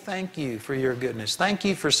 Father, we thank you for your goodness. Thank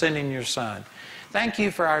you for sending your Son. Thank you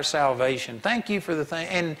for our salvation. Thank you for the thing.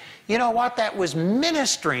 And you know what? That was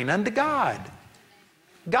ministering unto God.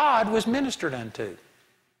 God was ministered unto.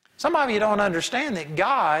 Some of you don't understand that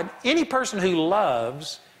God, any person who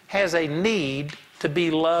loves, has a need to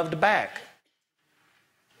be loved back.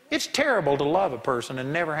 It's terrible to love a person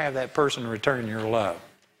and never have that person return your love.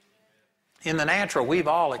 In the natural, we've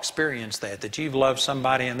all experienced that you've loved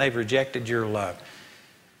somebody and they've rejected your love.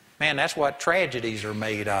 Man, that's what tragedies are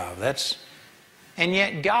made of. And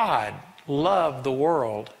yet God loved the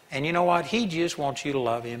world, and you know what? He just wants you to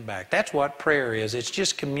love Him back. That's what prayer is. It's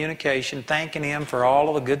just communication, thanking Him for all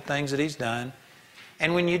of the good things that He's done.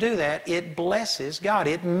 And when you do that, it blesses God.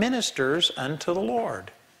 It ministers unto the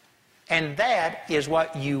Lord. And that is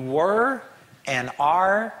what you were and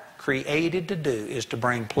are created to do, is to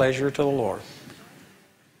bring pleasure to the Lord.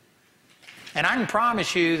 And I can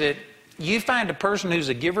promise you that you find a person who's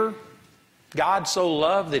a giver. God so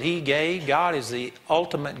loved that He gave. God is the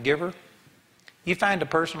ultimate giver. You find a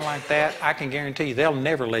person like that, I can guarantee you they'll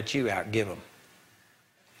never let you outgive them.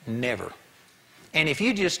 Never. And if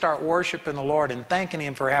you just start worshiping the Lord and thanking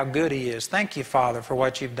Him for how good He is, thank you, Father, for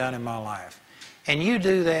what you've done in my life, and you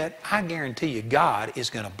do that, I guarantee you God is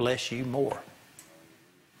going to bless you more.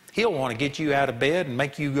 He'll want to get you out of bed and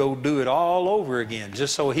make you go do it all over again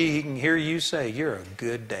just so He can hear you say, you're a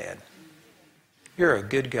good dad. You're a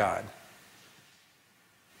good God.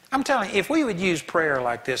 I'm telling you, if we would use prayer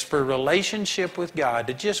like this for relationship with God,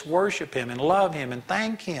 to just worship Him and love Him and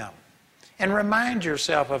thank Him and remind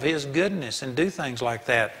yourself of His goodness and do things like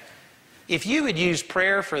that, if you would use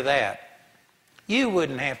prayer for that, you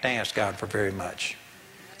wouldn't have to ask God for very much.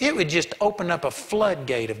 It would just open up a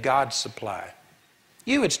floodgate of God's supply.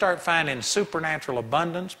 You would start finding supernatural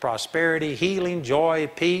abundance, prosperity, healing, joy,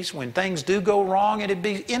 peace. When things do go wrong, it'd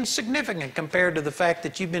be insignificant compared to the fact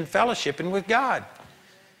that you've been fellowshipping with God.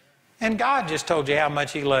 And God just told you how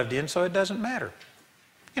much He loved you, and so it doesn't matter.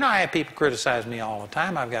 You know, I have people criticize me all the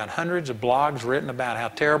time. I've got hundreds of blogs written about how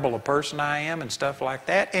terrible a person I am and stuff like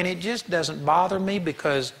that, and it just doesn't bother me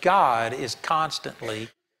because God is constantly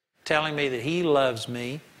telling me that He loves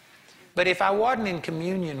me. But if I wasn't in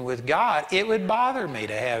communion with God, it would bother me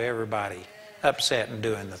to have everybody upset and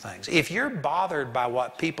doing the things. If you're bothered by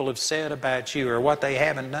what people have said about you or what they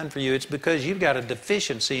haven't done for you, it's because you've got a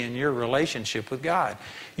deficiency in your relationship with God.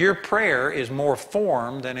 Your prayer is more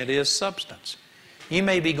form than it is substance. You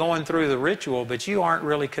may be going through the ritual, but you aren't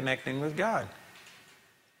really connecting with God.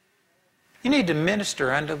 You need to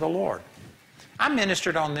minister unto the Lord. I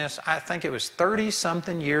ministered on this, I think it was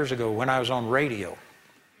 30-something years ago when I was on radio.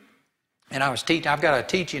 And I was I've got a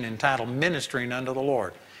teaching entitled Ministering Unto the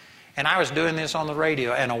Lord. And I was doing this on the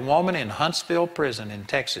radio, and a woman in Huntsville prison in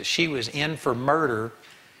Texas, she was in for murder,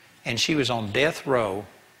 and she was on death row.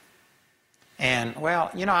 And, well,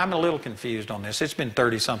 you know, I'm a little confused on this. It's been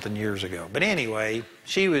 30-something years ago. But anyway,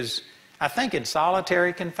 she was, I think, in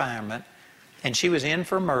solitary confinement, and she was in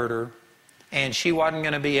for murder, and she wasn't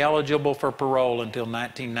going to be eligible for parole until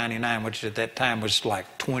 1999, which at that time was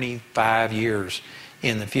like 25 years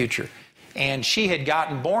in the future. And she had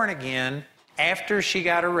gotten born again after she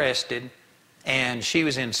got arrested, and she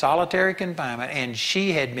was in solitary confinement, and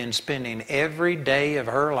she had been spending every day of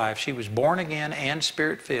her life, she was born again and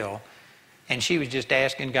Spirit-filled, and she was just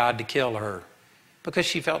asking God to kill her because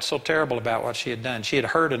she felt so terrible about what she had done. She had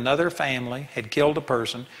hurt another family, had killed a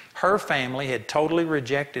person. Her family had totally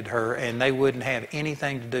rejected her, and they wouldn't have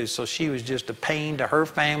anything to do, so she was just a pain to her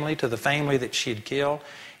family, to the family that she had killed.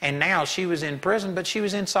 And now she was in prison, but she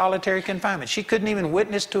was in solitary confinement. She couldn't even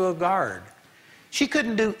witness to a guard. She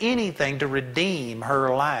couldn't do anything to redeem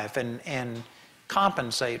her life and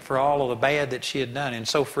compensate for all of the bad that she had done. And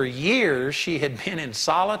so for years she had been in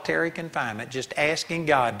solitary confinement, just asking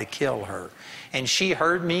God to kill her. And she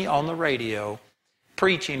heard me on the radio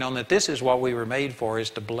preaching on that this is what we were made for, is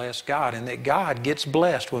to bless God, and that God gets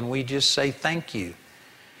blessed when we just say thank you.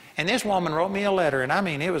 And this woman wrote me a letter, and I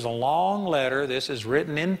mean, it was a long letter. This is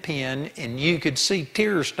written in pen, and you could see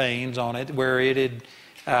tear stains on it where it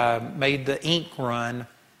had made the ink run.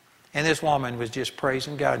 And this woman was just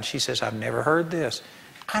praising God, and she says, I've never heard this.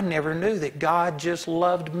 I never knew that God just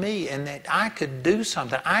loved me and that I could do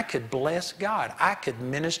something. I could bless God. I could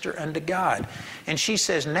minister unto God. And she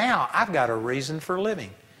says, now I've got a reason for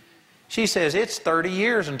living. She says, it's 30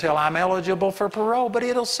 years until I'm eligible for parole, but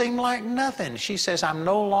it'll seem like nothing. She says, I'm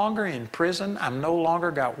no longer in prison. I'm no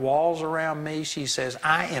longer got walls around me. She says,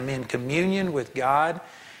 I am in communion with God.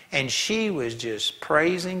 And she was just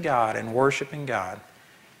praising God and worshiping God.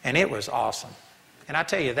 And it was awesome. And I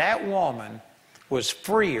tell you, that woman was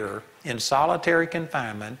freer in solitary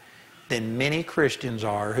confinement than many Christians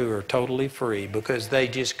are who are totally free, because they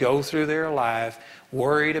just go through their life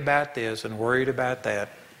worried about this and worried about that.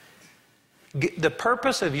 The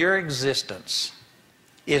purpose of your existence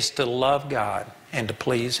is to love God and to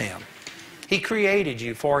please Him. He created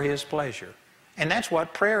you for His pleasure. And that's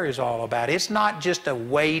what prayer is all about. It's not just a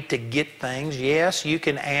way to get things. Yes, you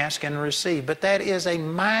can ask and receive, but that is a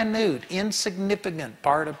minute, insignificant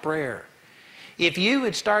part of prayer. If you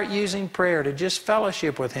would start using prayer to just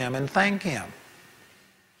fellowship with Him and thank Him,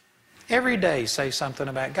 every day say something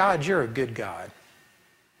about, God, you're a good God.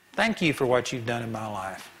 Thank you for what you've done in my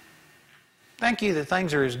life. Thank you that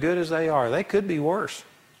things are as good as they are. They could be worse.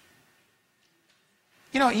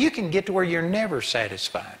 You know, you can get to where you're never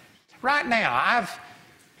satisfied. Right now,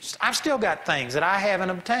 I've still got things that I haven't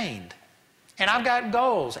obtained. And I've got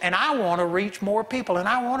goals. And I want to reach more people. And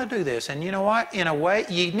I want to do this. And you know what? In a way,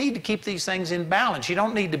 you need to keep these things in balance. You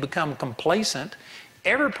don't need to become complacent.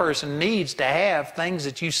 Every person needs to have things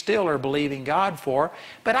that you still are believing God for.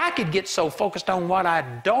 But I could get so focused on what I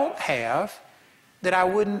don't have that I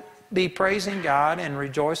wouldn't be praising God and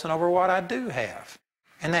rejoicing over what I do have.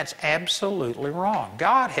 And that's absolutely wrong.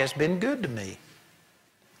 God has been good to me.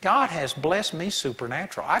 God has blessed me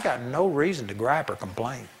supernatural. I got no reason to gripe or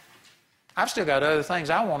complain. I've still got other things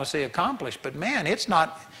I want to see accomplished, but man, it's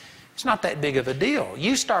not that big of a deal.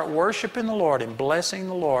 You start worshiping the Lord and blessing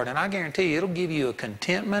the Lord, and I guarantee you it'll give you a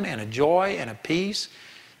contentment and a joy and a peace.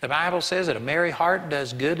 The Bible says that a merry heart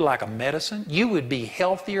does good like a medicine. You would be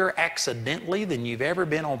healthier accidentally than you've ever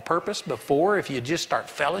been on purpose before if you just start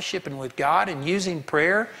fellowshipping with God and using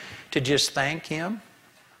prayer to just thank Him.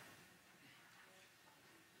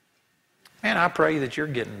 Man, I pray that you're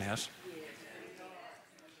getting this.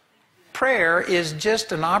 Prayer is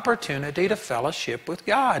just an opportunity to fellowship with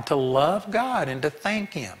God, to love God and to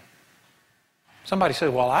thank Him. Somebody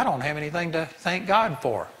said, well, I don't have anything to thank God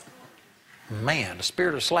for. Man, the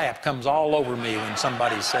spirit of slap comes all over me when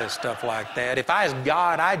somebody says stuff like that. If I was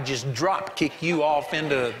God, I'd just drop kick you off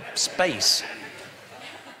into space.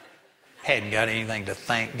 Hadn't got anything to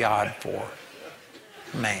thank God for.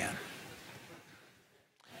 Man.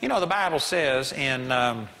 You know, the Bible says in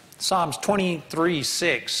Psalms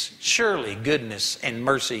 23:6, surely goodness and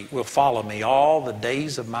mercy will follow me all the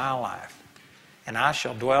days of my life, and I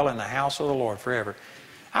shall dwell in the house of the Lord forever.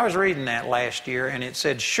 I was reading that last year, and it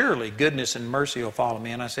said, surely goodness and mercy will follow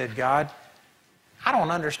me. And I said, God, I don't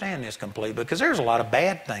understand this completely, because there's a lot of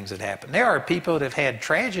bad things that happen. There are people that have had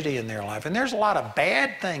tragedy in their life, and there's a lot of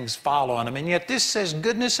bad things following them, and yet this says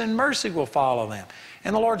goodness and mercy will follow them.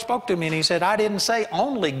 And the Lord spoke to me, and He said, I didn't say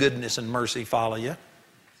only goodness and mercy follow you.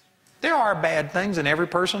 There are bad things in every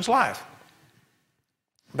person's life.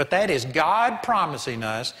 But that is God promising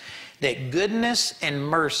us that goodness and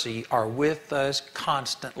mercy are with us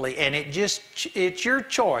constantly. And it's your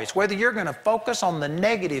choice whether you're going to focus on the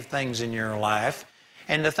negative things in your life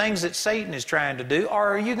and the things that Satan is trying to do,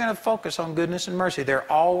 or are you going to focus on goodness and mercy?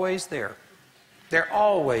 They're always there. They're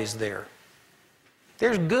always there.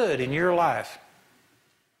 There's good in your life.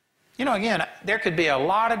 You know, again, there could be a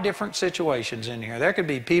lot of different situations in here. There could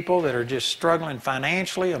be people that are just struggling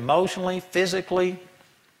financially, emotionally, physically.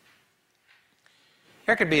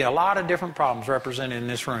 There could be a lot of different problems represented in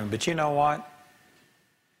this room. But you know what?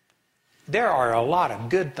 There are a lot of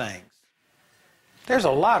good things. There's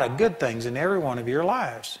a lot of good things in every one of your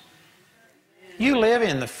lives. You live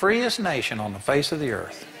in the freest nation on the face of the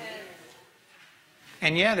earth.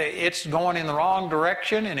 And yeah, it's going in the wrong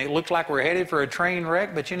direction, and it looks like we're headed for a train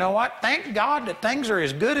wreck. But you know what? Thank God that things are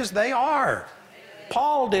as good as they are.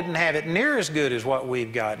 Paul didn't have it near as good as what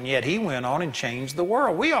we've got, and yet he went on and changed the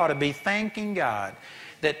world. We ought to be thanking God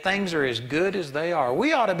that things are as good as they are.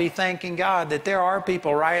 We ought to be thanking God that there are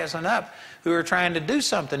people rising up who are trying to do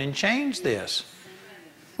something and change this.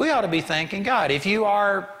 We ought to be thanking God. If you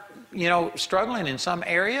are, struggling in some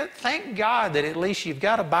area, thank God that at least you've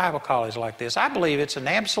got a Bible college like this. I believe it's an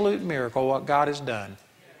absolute miracle what God has done.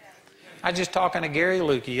 I was just talking to Gary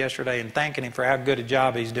Lukey yesterday and thanking him for how good a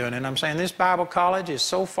job he's doing. And I'm saying this Bible college is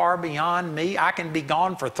so far beyond me. I can be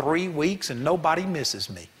gone for 3 weeks and nobody misses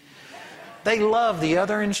me. They love the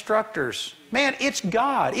other instructors. Man, it's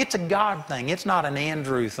God. It's a God thing. It's not an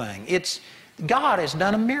Andrew thing. God has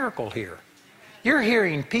done a miracle here. You're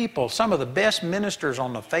hearing people, some of the best ministers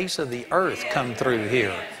on the face of the earth come through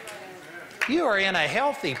here. You are in a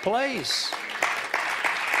healthy place.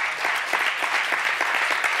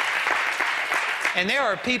 And there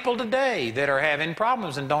are people today that are having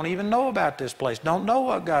problems and don't even know about this place, don't know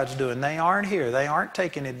what God's doing. They aren't here. They aren't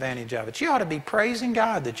taking advantage of it. You ought to be praising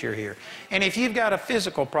God that you're here. And if you've got a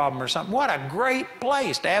physical problem or something, what a great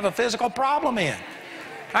place to have a physical problem in.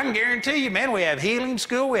 I can guarantee you, man, we have healing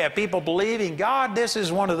school. We have people believing God. This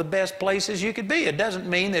is one of the best places you could be. It doesn't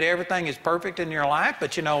mean that everything is perfect in your life,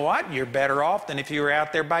 but you know what? You're better off than if you were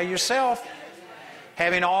out there by yourself.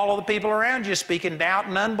 Having all of the people around you speaking doubt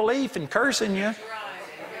and unbelief and cursing you.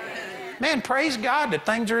 Man, praise God that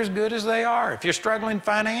things are as good as they are. If you're struggling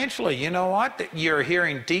financially, you know what? You're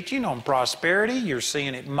hearing teaching on prosperity. You're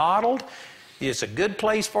seeing it modeled. It's a good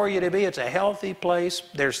place for you to be. It's a healthy place.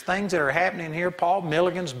 There's things that are happening here. Paul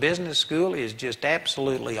Milligan's business school is just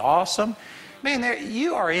absolutely awesome. Man,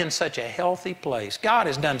 you are in such a healthy place. God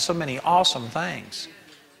has done so many awesome things.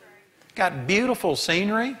 Got beautiful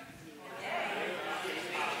scenery.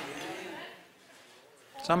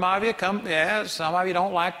 Some of you some of you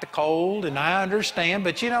don't like the cold, and I understand,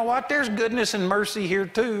 but you know what? There's goodness and mercy here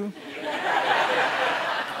too.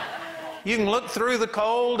 You can look through the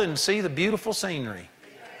cold and see the beautiful scenery.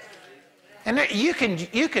 And you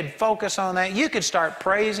could focus on that. You could start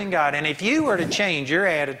praising God. And if you were to change your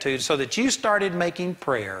attitude so that you started making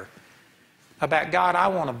prayer about, God, I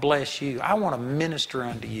want to bless you. I want to minister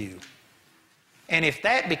unto you. And if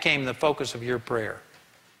that became the focus of your prayer,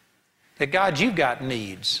 that God, you've got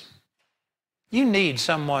needs. You need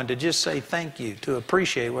someone to just say thank you, to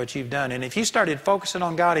appreciate what you've done. And if you started focusing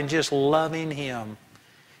on God and just loving Him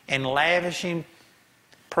and lavishing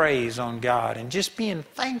praise on God and just being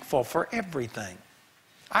thankful for everything,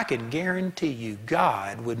 I can guarantee you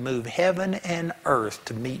God would move heaven and earth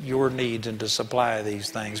to meet your needs and to supply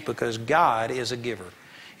these things, because God is a giver.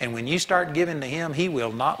 And when you start giving to Him, He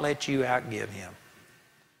will not let you outgive Him.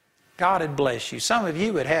 God would bless you. Some of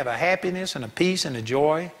you would have a happiness and a peace and a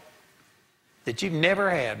joy that you've never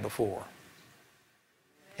had before.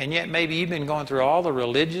 And yet maybe you've been going through all the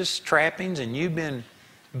religious trappings and you've been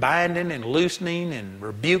binding and loosening and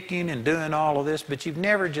rebuking and doing all of this, but you've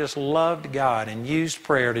never just loved God and used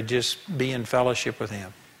prayer to just be in fellowship with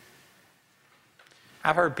Him.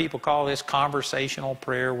 I've heard people call this conversational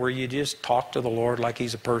prayer, where you just talk to the Lord like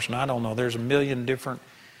He's a person. I don't know. There's a million different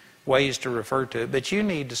ways to refer to it, but you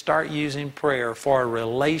need to start using prayer for a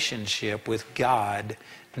relationship with God,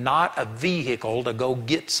 not a vehicle to go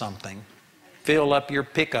get something, fill up your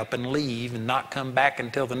pickup and leave and not come back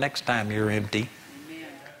until the next time you're empty.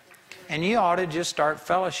 And you ought to just start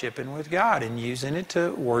fellowshipping with God and using it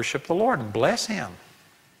to worship the Lord and bless Him.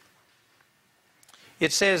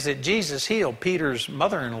 It says that Jesus healed Peter's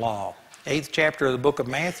mother-in-law, 8th chapter of the book of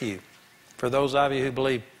Matthew. For those of you who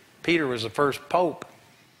believe Peter was the first pope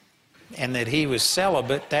and that he was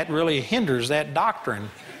celibate, that really hinders that doctrine.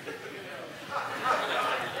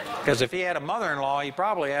 Because if he had a mother-in-law, he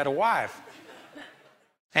probably had a wife.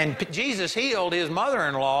 And Jesus healed his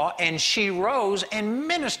mother-in-law, and she rose and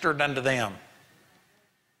ministered unto them.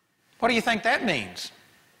 What do you think that means?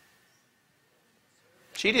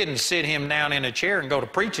 She didn't sit him down in a chair and go to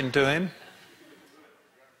preaching to him.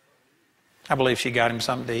 I believe she got him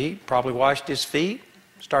something to eat, probably washed his feet,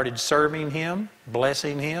 started serving him,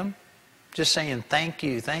 blessing him, just saying thank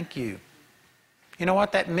you, thank you. You know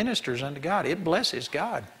what? That ministers unto God. It blesses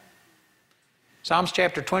God. Psalms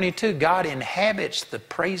chapter 22, God inhabits the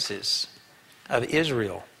praises of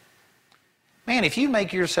Israel. Man, if you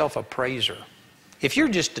make yourself a praiser, if you're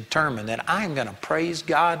just determined that I'm going to praise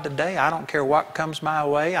God today, I don't care what comes my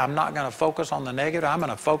way, I'm not going to focus on the negative, I'm going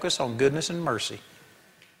to focus on goodness and mercy.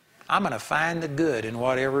 I'm going to find the good in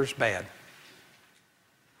whatever's bad.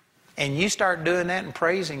 And you start doing that and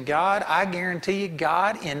praising God, I guarantee you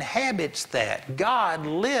God inhabits that. God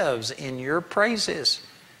lives in your praises.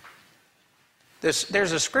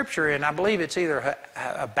 There's a scripture, and I believe it's either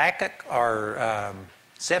Habakkuk or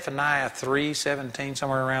Zephaniah 3:17,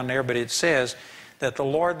 somewhere around there, but it says that the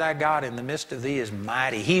Lord thy God in the midst of thee is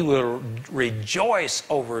mighty. He will rejoice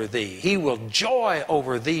over thee. He will joy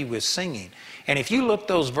over thee with singing. And if you look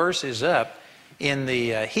those verses up in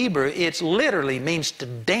the Hebrew, it literally means to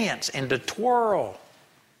dance and to twirl.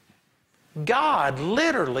 God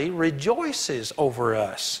literally rejoices over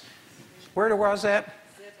us. Where was that?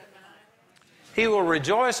 He will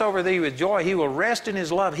rejoice over thee with joy. He will rest in His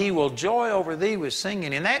love. He will joy over thee with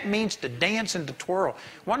singing. And that means to dance and to twirl.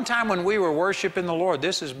 One time when we were worshiping the Lord,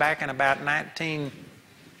 this is back in about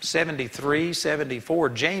 1973, 74,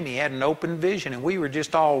 Jamie had an open vision, and we were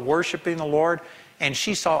just all worshiping the Lord, and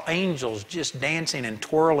she saw angels just dancing and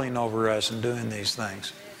twirling over us and doing these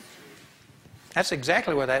things. That's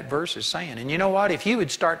exactly what that verse is saying. And you know what? If you would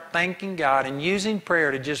start thanking God and using prayer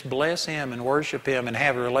to just bless Him and worship Him and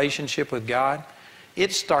have a relationship with God,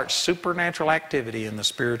 it starts supernatural activity in the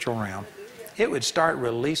spiritual realm. It would start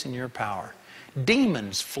releasing your power.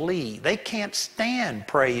 Demons flee. They can't stand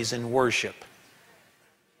praise and worship.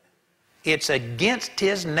 It's against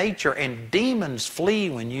His nature, and demons flee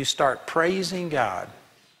when you start praising God.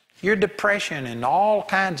 Your depression and all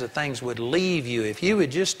kinds of things would leave you if you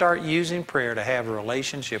would just start using prayer to have a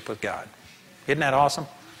relationship with God. Isn't that awesome?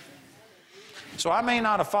 So I may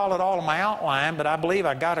not have followed all of my outline, but I believe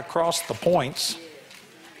I got across the points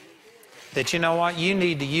that, you know what, you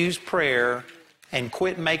need to use prayer and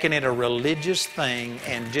quit making it a religious thing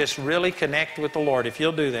and just really connect with the Lord. If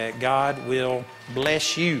you'll do that, God will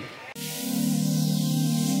bless you.